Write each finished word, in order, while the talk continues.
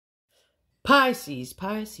Pisces,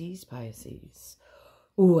 Pisces, Pisces.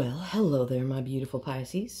 Well, hello there, my beautiful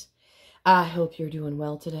Pisces. I hope you're doing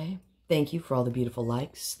well today. Thank you for all the beautiful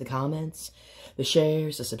likes, the comments, the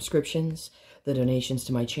shares, the subscriptions, the donations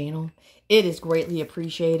to my channel. It is greatly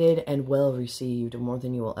appreciated and well received, more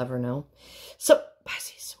than you will ever know. So,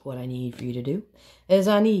 Pisces, what I need for you to do is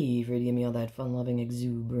I need for you to give me all that fun-loving,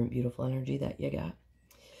 exuberant, beautiful energy that you got.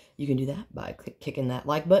 You can do that by kicking that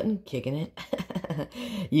like button, kicking it.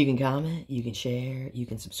 You can comment, you can share, you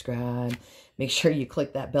can subscribe. Make sure you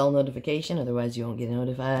click that bell notification, otherwise you won't get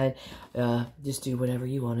notified. Just do whatever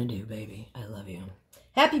you want to do, baby. I love you.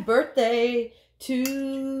 Happy birthday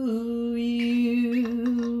to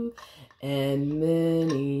you and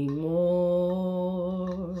many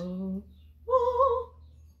more.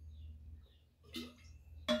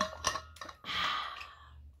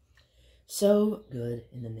 So good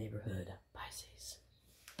in the neighborhood, Pisces.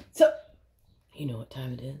 So, you know what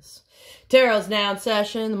time it is. Tarot's Noun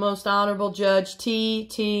Session, the most honorable judge,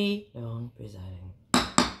 T. Young, presiding.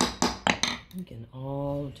 You can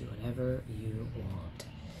all do whatever you want.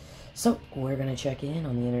 So, we're going to check in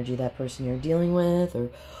on the energy of that person you're dealing with, or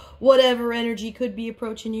whatever energy could be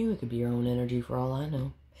approaching you. It could be your own energy for all I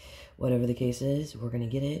know. Whatever the case is, we're going to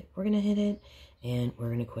get it, we're going to hit it, and we're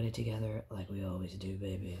going to quit it together like we always do,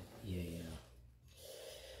 baby. Yeah.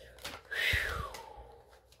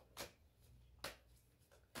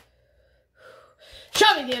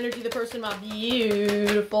 Show me the energy of the person, my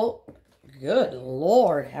beautiful. Good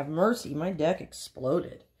Lord, have mercy. My deck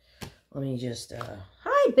exploded. Let me just,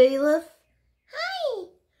 Hi, bailiff. Hi.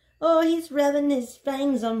 Oh, he's revving his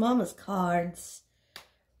fangs on Mama's cards.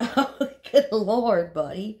 Oh, good Lord,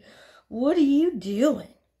 buddy. What are you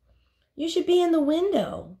doing? You should be in the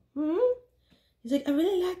window. He's like, I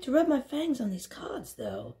really like to rub my fangs on these cards,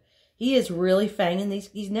 though. He is really fanging these.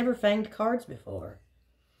 He's never fanged cards before.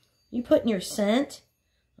 You putting your scent?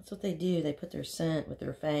 That's what they do. They put their scent with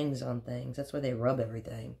their fangs on things. That's why they rub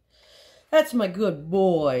everything. That's my good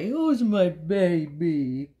boy. Who's my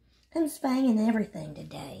baby? I'm fanging everything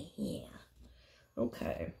today. Yeah.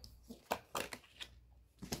 Okay.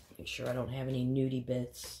 Make sure I don't have any nudie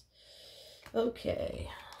bits. Okay.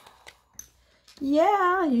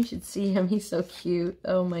 Yeah, you should see him. He's so cute.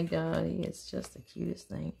 Oh my God, he is just the cutest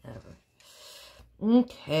thing ever.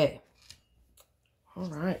 Okay. All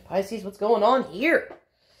right, Pisces, what's going on here?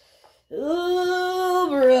 Oh,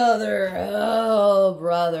 brother. Oh,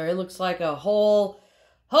 brother. It looks like a whole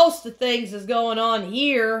host of things is going on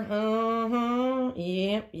here.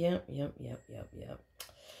 Yep.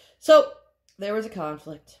 So, there was a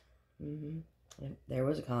conflict. Yep, there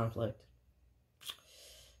was a conflict.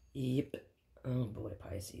 Yep. Oh boy,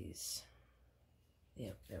 Pisces.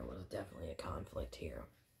 Yep, there was definitely a conflict here.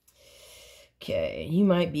 Okay, you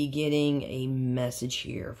might be getting a message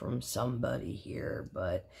here from somebody here,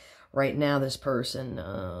 but right now this person,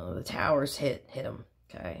 the towers hit them,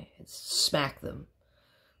 okay? It's smacked them.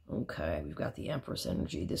 Okay, we've got the Empress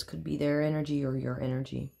energy. This could be their energy or your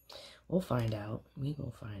energy. We'll find out. We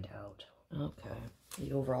will find out. Okay,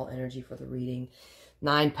 the overall energy for the reading.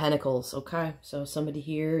 9 Pentacles, okay? So somebody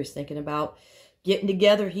here is thinking about getting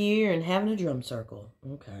together here and having a drum circle.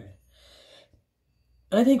 Okay.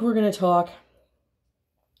 I think we're going to talk.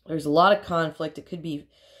 There's a lot of conflict. It could be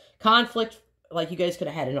conflict, like you guys could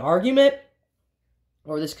have had an argument,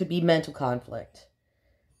 or this could be mental conflict.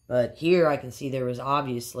 But here I can see there was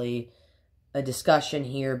obviously a discussion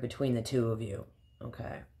here between the two of you.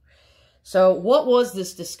 Okay. So what was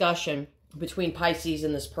this discussion between Pisces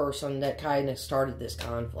and this person that kind of started this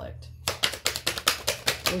conflict?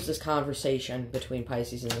 What was this conversation between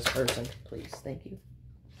Pisces and this person? Please, thank you.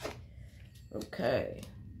 Okay.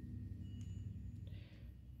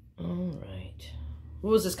 All right.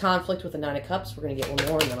 What was this conflict with the 9 of Cups? We're going to get one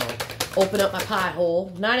more and then I'll open up my pie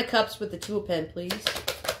hole. 9 of Cups with the 2 of Pentacles, please.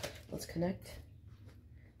 Let's connect.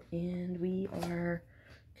 And we are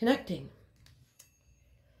connecting.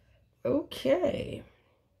 Okay.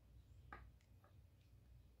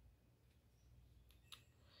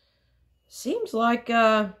 Seems like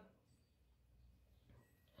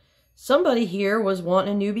somebody here was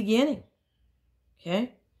wanting a new beginning.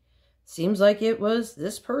 Okay? Seems like it was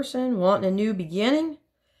this person wanting a new beginning,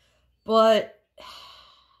 but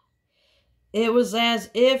it was as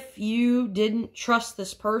if you didn't trust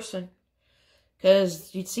this person,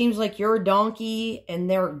 because it seems like you're a donkey and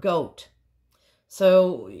they're a goat.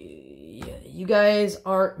 So you guys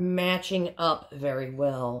aren't matching up very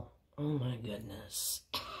well. Oh my goodness.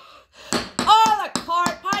 Oh, the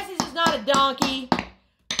card. Pisces is not a donkey.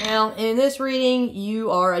 Well, in this reading, you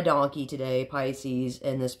are a donkey today, Pisces,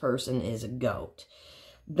 and this person is a goat.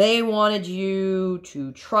 they wanted you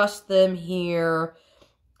to trust them here,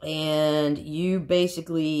 and you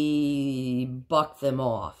basically bucked them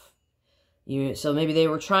off. So maybe they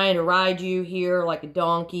were trying to ride you here like a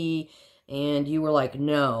donkey, and you were like,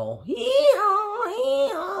 no.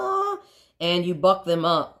 And you bucked them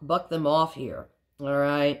off here. All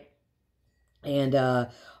right? And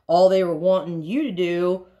all they were wanting you to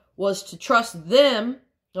do was to trust them,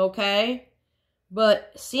 okay?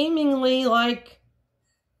 But seemingly like,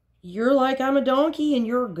 you're like, I'm a donkey and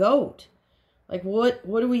you're a goat. Like, what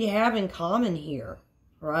do we have in common here,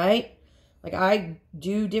 right? Like, I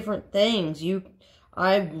do different things.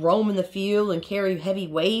 I roam in the field and carry heavy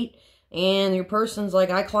weight, and your person's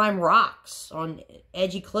like, I climb rocks on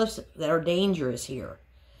edgy cliffs that are dangerous here.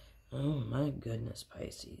 Oh, my goodness,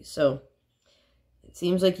 Pisces. So, it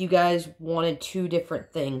seems like you guys wanted two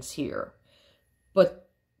different things here. But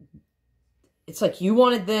it's like you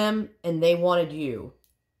wanted them and they wanted you.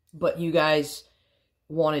 But you guys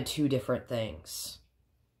wanted two different things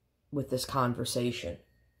with this conversation.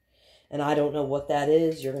 And I don't know what that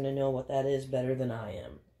is. You're going to know what that is better than I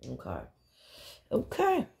am. Okay.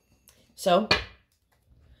 Okay. So,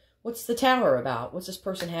 what's the Tower about? What's this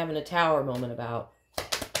person having a Tower moment about?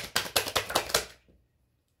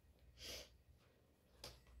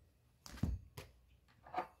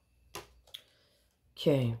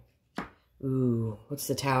 Okay. Ooh, what's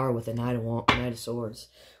the Tower with the Knight of Swords?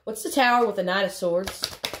 What's the Tower with the Knight of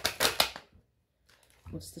Swords?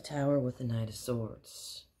 What's the Tower with the Knight of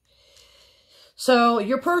Swords? So,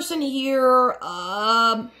 your person here,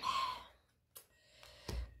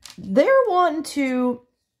 they're wanting to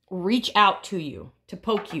reach out to you, to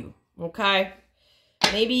poke you, okay?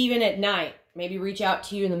 Maybe even at night. Maybe reach out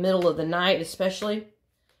to you in the middle of the night, especially.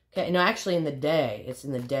 Okay, no, actually in the day. It's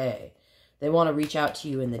in the day. They want to reach out to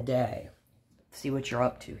you in the day. See what you're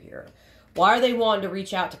up to here. Why are they wanting to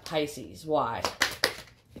reach out to Pisces? Why?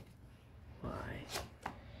 Why?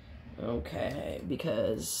 Okay,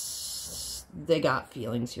 because they got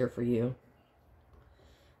feelings here for you.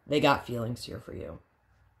 They got feelings here for you.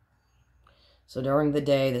 So during the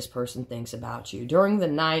day, this person thinks about you. During the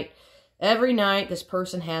night, every night, this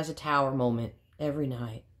person has a Tower moment. Every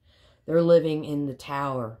night. They're living in the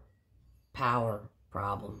Tower power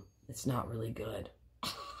problem. It's not really good.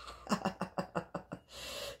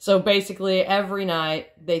 So basically, every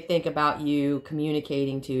night, they think about you,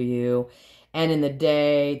 communicating to you. And in the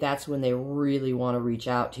day, that's when they really want to reach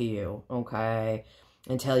out to you, okay?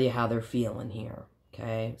 And tell you how they're feeling here,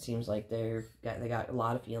 okay? It seems like they got a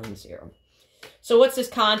lot of feelings here. So what's this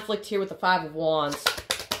conflict here with the Five of Wands?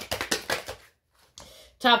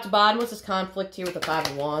 Top to bottom, what's this conflict here with the Five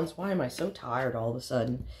of Wands? Why am I so tired all of a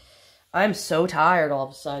sudden? I'm so tired all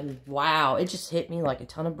of a sudden. Wow, it just hit me like a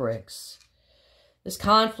ton of bricks. This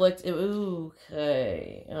conflict,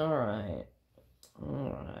 okay, all right.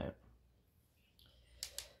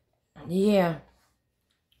 Yeah.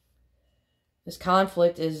 This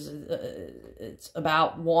conflict is, it's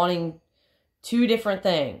about wanting two different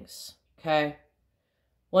things, okay?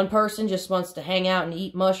 One person just wants to hang out and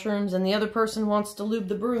eat mushrooms, and the other person wants to lube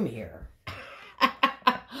the broom here.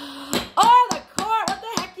 Oh, the court! What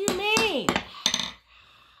the heck do you mean?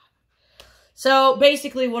 So,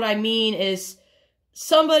 basically what I mean is,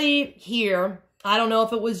 somebody here, I don't know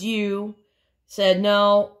if it was you, said,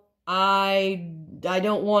 no, I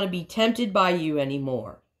don't want to be tempted by you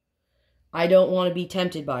anymore. I don't want to be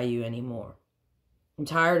tempted by you anymore. I'm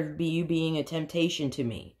tired of you being a temptation to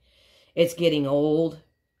me. It's getting old.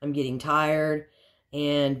 I'm getting tired.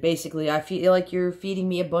 And basically, I feel like you're feeding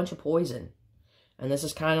me a bunch of poison. And this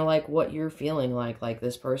is kind of like what you're feeling like. Like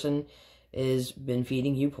this person has been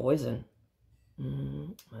feeding you poison.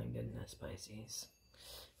 My goodness, Pisces.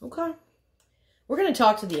 Okay. We're going to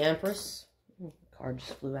talk to the Empress. Card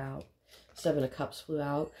just flew out. Seven of Cups flew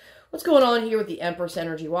out. What's going on here with the Empress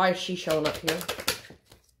energy? Why is she showing up here?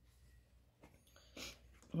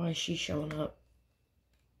 Why is she showing up?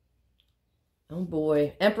 Oh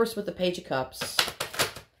boy. Empress with the Page of Cups.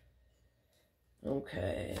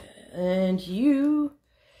 Okay. And you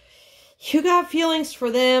got feelings for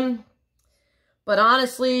them. But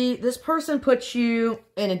honestly, this person puts you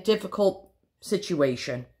in a difficult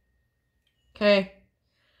situation. Okay?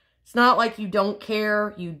 It's not like you don't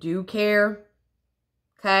care. You do care.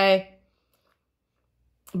 Okay?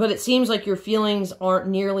 But it seems like your feelings aren't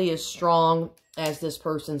nearly as strong as this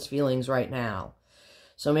person's feelings right now.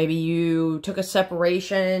 So maybe you took a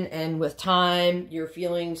separation, and with time, your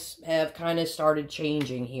feelings have kind of started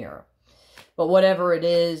changing here. But whatever it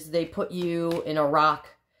is, they put you in a rock,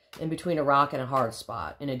 in between a rock and a hard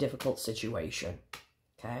spot, in a difficult situation.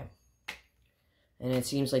 Okay? And it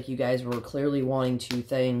seems like you guys were clearly wanting two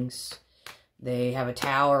things. They have a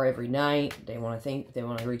tower every night. They want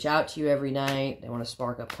to reach out to you every night. They want to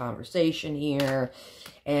spark up conversation here.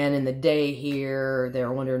 And in the day here,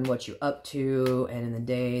 they're wondering what you're up to. And in the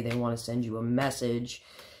day, they want to send you a message.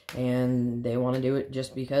 And they want to do it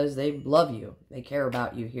just because they love you. They care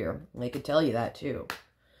about you here. They could tell you that too.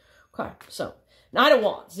 Okay, so Knight of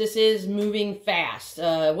Wands. This is moving fast.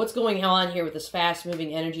 What's going on here with this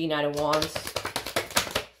fast-moving energy, Knight of Wands?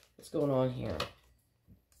 What's going on here?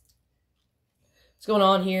 What's going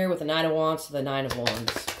on here with the Knight of Wands to the Nine of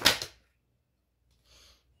Wands?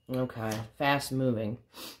 Okay, fast-moving.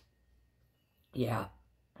 Yeah.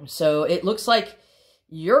 So it looks like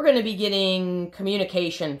you're going to be getting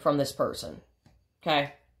communication from this person.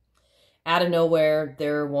 Okay? Out of nowhere,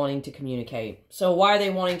 they're wanting to communicate. So why are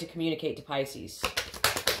they wanting to communicate to Pisces?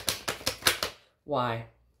 Why?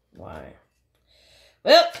 Why?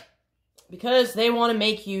 Well, because they want to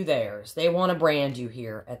make you theirs. They want to brand you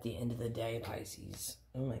here at the end of the day, Pisces.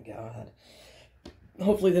 Oh my God.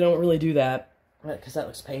 Hopefully they don't really do that, because that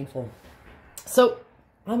looks painful. So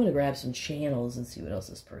I'm going to grab some channels and see what else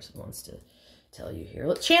this person wants to tell you here.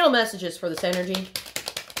 Let's channel messages for this energy.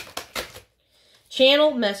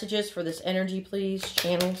 Channel messages for this energy, please.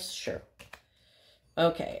 Channels, sure.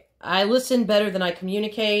 Okay. I listen better than I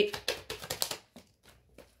communicate.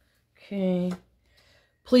 Okay.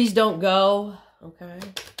 Please don't go. Okay.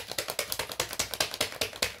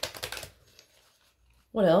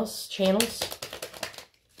 What else? Channels.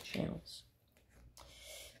 Channels.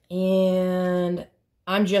 And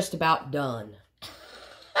I'm just about done.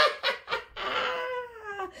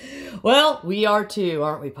 Well, we are too,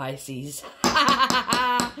 aren't we, Pisces?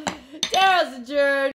 Tarot's a jerk.